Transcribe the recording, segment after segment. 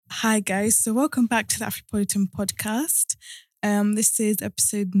Hi guys, so welcome back to the Afropolitan podcast. This is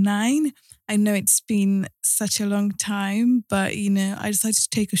episode 9. I know it's been such a long time, but I decided to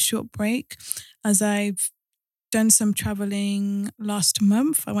take a short break as I've done some traveling last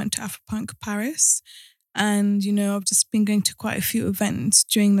month. I went to Afropunk Paris, and I've just been going to quite a few events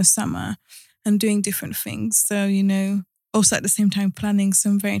during the summer and doing different things. So, also at the same time planning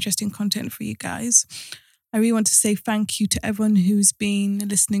some very interesting content for you guys. I really want to say thank you to everyone who's been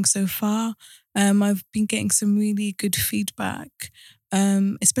listening so far. I've been getting some really good feedback,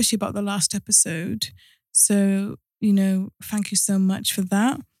 especially about the last episode. So, thank you so much for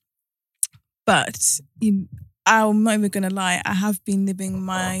that. But I'm not even going to lie, I have been living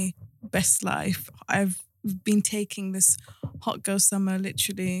my best life. I've been taking this hot girl summer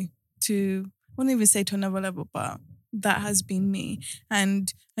literally to, I won't even say to another level, but that has been me.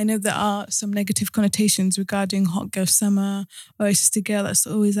 And I know there are some negative connotations regarding hot girl summer, or it's just a girl that's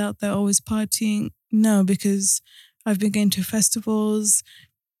always out there, always partying. No, because I've been going to festivals,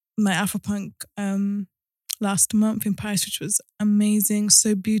 my Afropunk last month in Paris, which was amazing,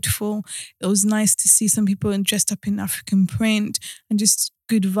 so beautiful. It was nice to see some people dressed up in African print and just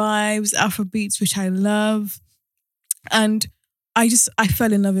good vibes, Afro beats, which I love. And I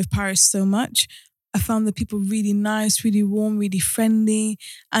fell in love with Paris so much. I found the people really nice, really warm, really friendly.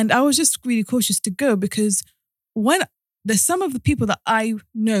 And I was just really cautious to go because when there's some of the people that I've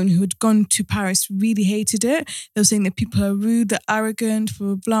known who had gone to Paris really hated it. They were saying that people are rude, they're arrogant, blah,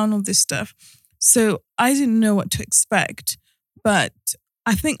 blah, blah, and all this stuff. So I didn't know what to expect. But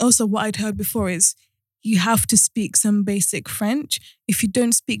I think also what I'd heard before is you have to speak some basic French. If you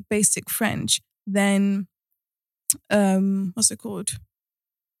don't speak basic French, then what's it called?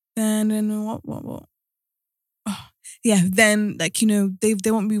 Then what? Oh, yeah, then they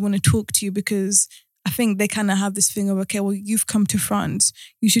won't really want to talk to you because I think they kind of have this thing of, okay, well, you've come to France,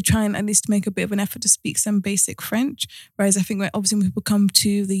 you should try and at least make a bit of an effort to speak some basic French. Whereas I think obviously when people come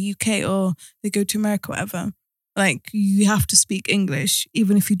to the UK or they go to America, or whatever, like you have to speak English.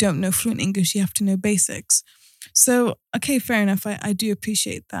 Even if you don't know fluent English, you have to know basics. So, okay, fair enough. I do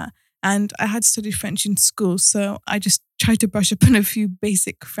appreciate that. And I had studied French in school, so I just tried to brush up on a few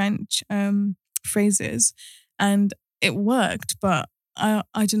basic French phrases, and it worked. But I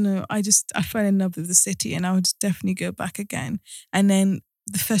don't know. I fell in love with the city, and I would definitely go back again. And then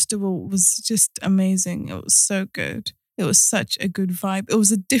the festival was just amazing. It was so good. It was such a good vibe. It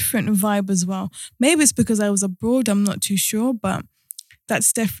was a different vibe as well. Maybe it's because I was abroad. I'm not too sure, but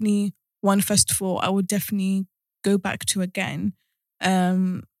that's definitely one festival I would definitely go back to again.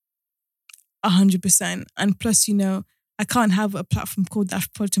 100%. And plus, I can't have a platform called the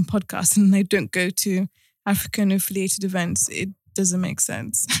Afropolitan Podcast and I don't go to African affiliated events. It doesn't make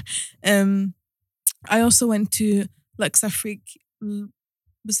sense. I also went to Lux Afrique,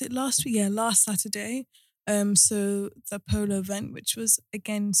 was it last week? Yeah, last Saturday. So the polo event, which was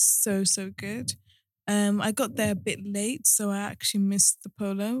again so good. I got there a bit late, so I actually missed the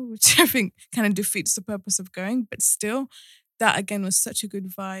polo, which I think kind of defeats the purpose of going. But still, that again was such a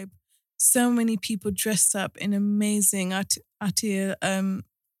good vibe. So many people dressed up in amazing Atia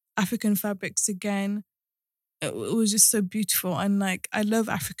African fabrics again. It was just so beautiful. And like, I love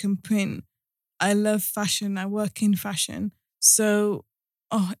African print. I love fashion. I work in fashion. So,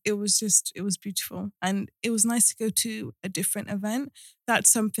 it was beautiful. And it was nice to go to a different event.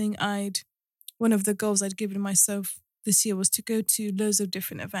 That's something one of the goals I'd given myself this year was to go to loads of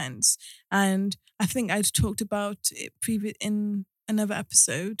different events. And I think I'd talked about it in another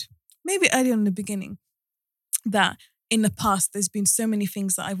episode, maybe early on in the beginning, that in the past there's been so many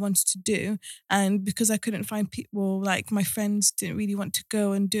things that I wanted to do. And because I couldn't find people, like my friends didn't really want to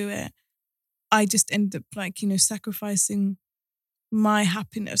go and do it, I just ended up sacrificing my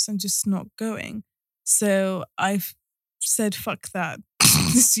happiness and just not going. So I've said, fuck that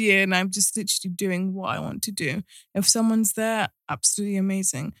this year, and I'm just literally doing what I want to do. If someone's there, absolutely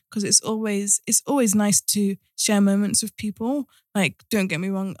amazing. Because it's always nice to share moments with people. Like, don't get me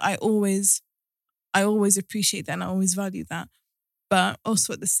wrong, I always appreciate that and I always value that. But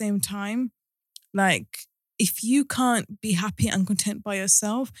also at the same time, like, if you can't be happy and content by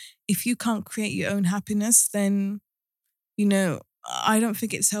yourself, if you can't create your own happiness, then, I don't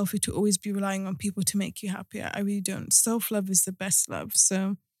think it's healthy to always be relying on people to make you happy. I really don't. Self-love is the best love.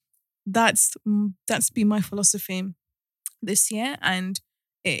 So that's been my philosophy this year. And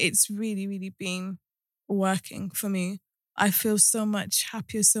it's really, really been working for me. I feel so much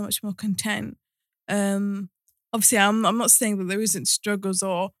happier, so much more content. Obviously, I'm not saying that there isn't struggles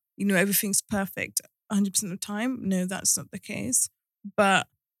or, everything's perfect 100% of the time. No, that's not the case. But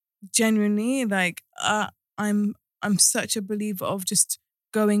genuinely, like, I'm such a believer of just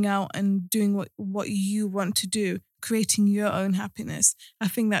going out and doing what you want to do, creating your own happiness. I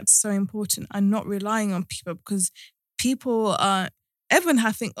think that's so important, and not relying on people, because people are, everyone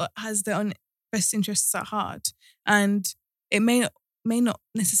has their own best interests at heart. And it may not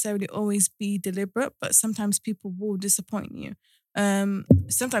necessarily always be deliberate, but sometimes people will disappoint you.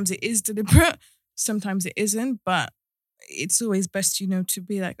 Sometimes it is deliberate, sometimes it isn't, but it's always best, to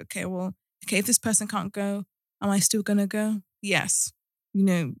be like, okay, well, okay, if this person can't go, am I still gonna go? Yes.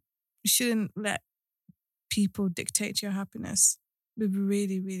 You shouldn't let people dictate your happiness. We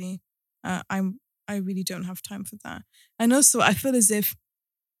really, really, I really don't have time for that. And also, I feel as if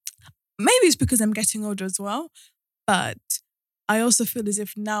maybe it's because I'm getting older as well, but I also feel as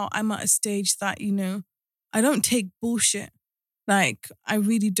if now I'm at a stage that, I don't take bullshit. Like, I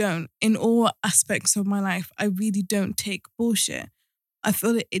really don't. In all aspects of my life, I really don't take bullshit. I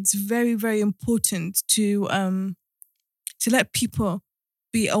feel that it's very, very important to let people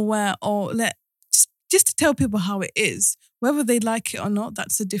be aware, or just to tell people how it is. Whether they like it or not,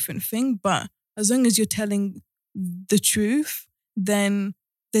 that's a different thing. But as long as you're telling the truth, then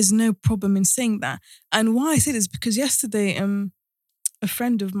there's no problem in saying that. And why I say this is because yesterday, a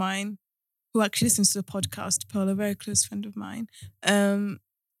friend of mine who actually listens to the podcast, Pearl, a very close friend of mine,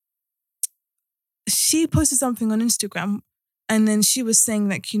 she posted something on Instagram, and then she was saying,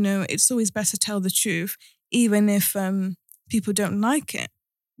 like, it's always better to tell the truth, even if people don't like it.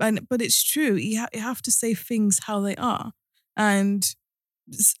 But it's true. You have to say things how they are. And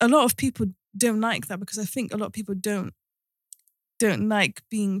a lot of people don't like that, because I think a lot of people don't like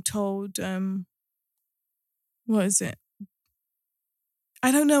being told, what is it?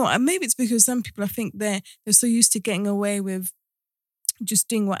 I don't know. Maybe it's because some people, I think they're so used to getting away with just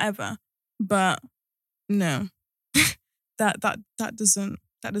doing whatever. But no, that doesn't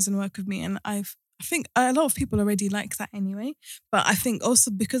work with me. And I think a lot of people already like that anyway. But I think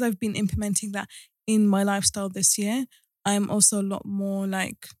also because I've been implementing that in my lifestyle this year, I'm also a lot more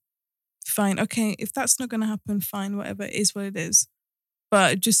like, fine, okay, if that's not going to happen, fine, whatever, it is what it is.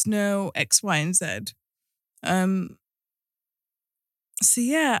 But just know X, Y, and Z. So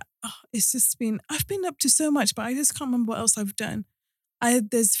yeah, it's just I've been up to so much, but I just can't remember what else I've done.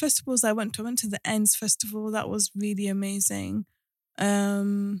 There's festivals I went to. I went to the Ends Festival. That was really amazing.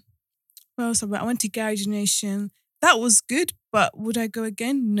 What else? I went to Garage Nation. That was good, but would I go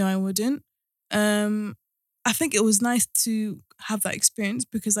again? No, I wouldn't. I think it was nice to have that experience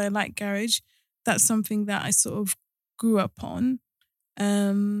because I like garage. That's something that I sort of grew up on.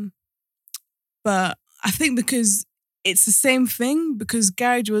 But I think because it's the same thing, because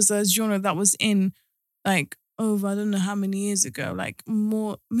garage was a genre that was in like over, I don't know how many years ago, like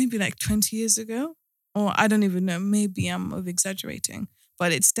more, maybe like 20 years ago, or I don't even know, maybe I'm over exaggerating,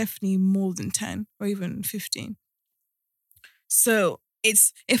 but it's definitely more than 10 or even 15. So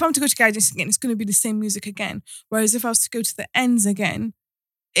if I'm to go to garage again, it's going to be the same music again. Whereas if I was to go to the Ends again,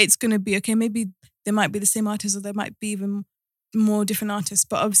 it's going to be, okay, maybe there might be the same artists, or there might be even more different artists,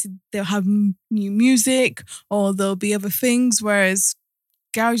 but obviously they'll have new music, or there'll be other things, whereas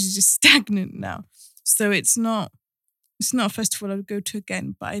garage is just stagnant now. So it's not a festival I would go to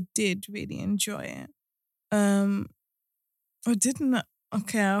again, but I did really enjoy it. I didn't,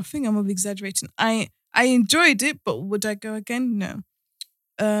 okay, I think I'm over exaggerating. I enjoyed it, but would I go again? No.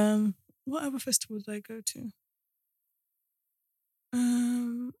 What other festival did I go to?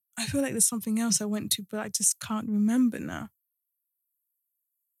 I feel like there's something else I went to, but I just can't remember now.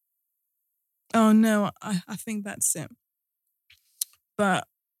 Oh no, I think that's it. But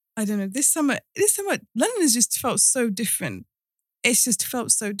I don't know. This summer, London has just felt so different. It's just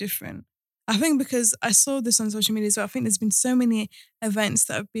felt so different. I think because I saw this on social media as well. I think there's been so many events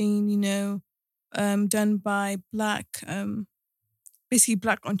that have been, done by basically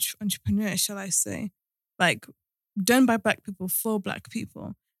black entrepreneurs, shall I say, like done by black people for black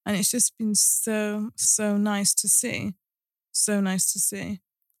people, and it's just been so nice to see. So nice to see.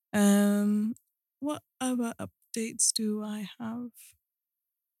 What other updates do I have?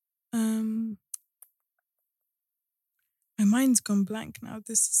 My mind's gone blank now.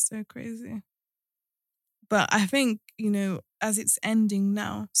 This is so crazy. But I think, as it's ending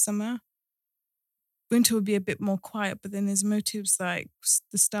now, summer, winter will be a bit more quiet, but then there's motives like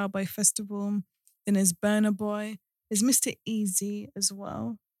the Starboy Festival, then there's Burna Boy, there's Mr. Easy as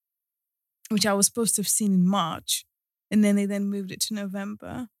well, which I was supposed to have seen in March, and then they moved it to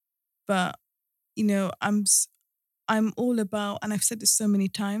November. But, I'm all about, and I've said this so many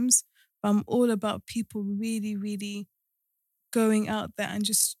times, but I'm all about people really, really going out there and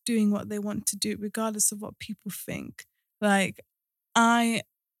just doing what they want to do, regardless of what people think. Like,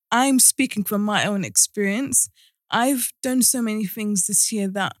 I'm speaking from my own experience. I've done so many things this year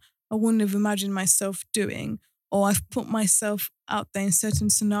that I wouldn't have imagined myself doing, or I've put myself out there in certain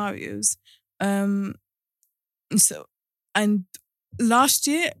scenarios. Um, so, and last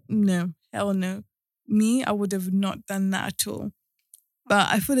year, no, hell no. Me, I would have not done that at all. But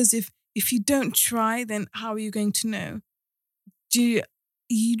I feel as if you don't try, then how are you going to know? Do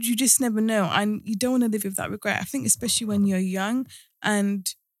you just never know, and you don't want to live with that regret. I think especially when you're young, and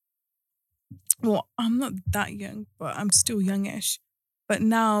well, I'm not that young, but I'm still youngish. But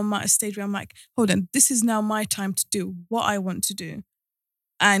now I'm at a stage where I'm like, hold on, this is now my time to do what I want to do.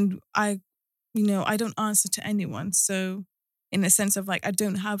 And I don't answer to anyone. So in a sense of like, I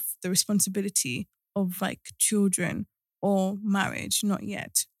don't have the responsibility of like children or marriage, not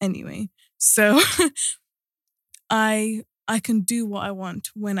yet anyway. So I can do what I want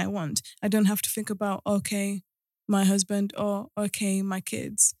when I want. I don't have to think about, okay, my husband or okay, my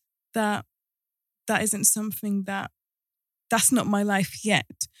kids. That isn't something that's not my life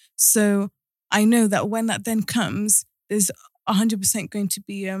yet. So I know that when that then comes, there's 100% going to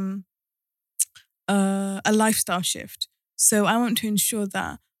be a lifestyle shift. So I want to ensure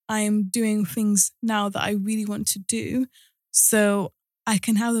that I am doing things now that I really want to do. So I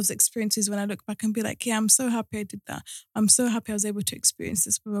can have those experiences when I look back and be like, yeah, I'm so happy I did that. I'm so happy I was able to experience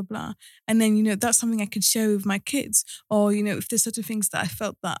this, blah, blah, blah. And then, that's something I could share with my kids. Or, if there's certain things that I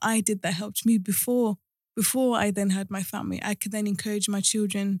felt that I did that helped me before I then had my family, I could then encourage my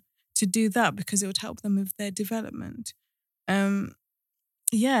children to do that because it would help them with their development.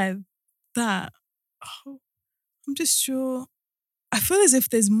 Yeah, that. Oh, I'm just sure. I feel as if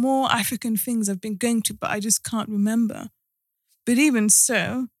there's more African things I've been going to, but I just can't remember. But even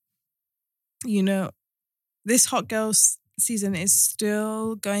so, this Hot Girls season is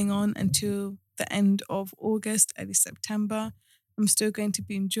still going on until the end of August, early September. I'm still going to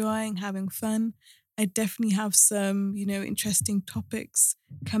be enjoying, having fun. I definitely have some, interesting topics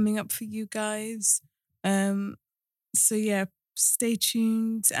coming up for you guys. So yeah, stay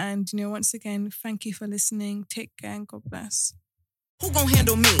tuned. And, once again, thank you for listening. Take care and God bless. Who gon'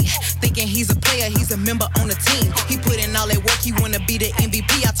 handle me? Thinking he's a player, he's a member on the team. He put in all that work, he wanna be the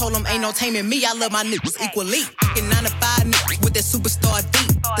MVP. I told him ain't no taming me, I love my niggas equally. Fucking 9 to 5 niggas with that superstar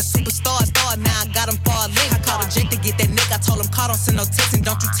beat. The superstar star, now I got him far link. I called a Jake to get that nigga, I told him call, don't send no text. And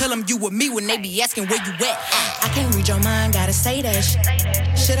don't you tell him you with me when they be asking where you at. I can't read your mind, gotta say that shit.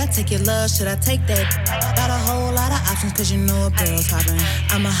 Should I take your love, should I take that? Got a whole lot of options, cause you know a girl's hopping.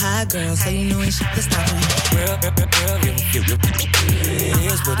 I'm a high girl, so you know ain't shit to stop me.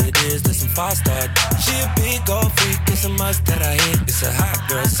 It is what it is, that's some 5-star. She a big old freak, it's a must that I hit. It's a hot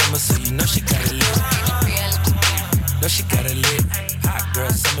girl summer, so you know she got it lit. Know she got it lit. Hot girl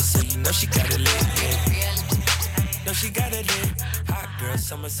summer, so you know she got it lit. Yeah. Know she got it lit. Hot girl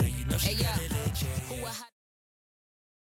summer, so you know she got it lit. Yeah.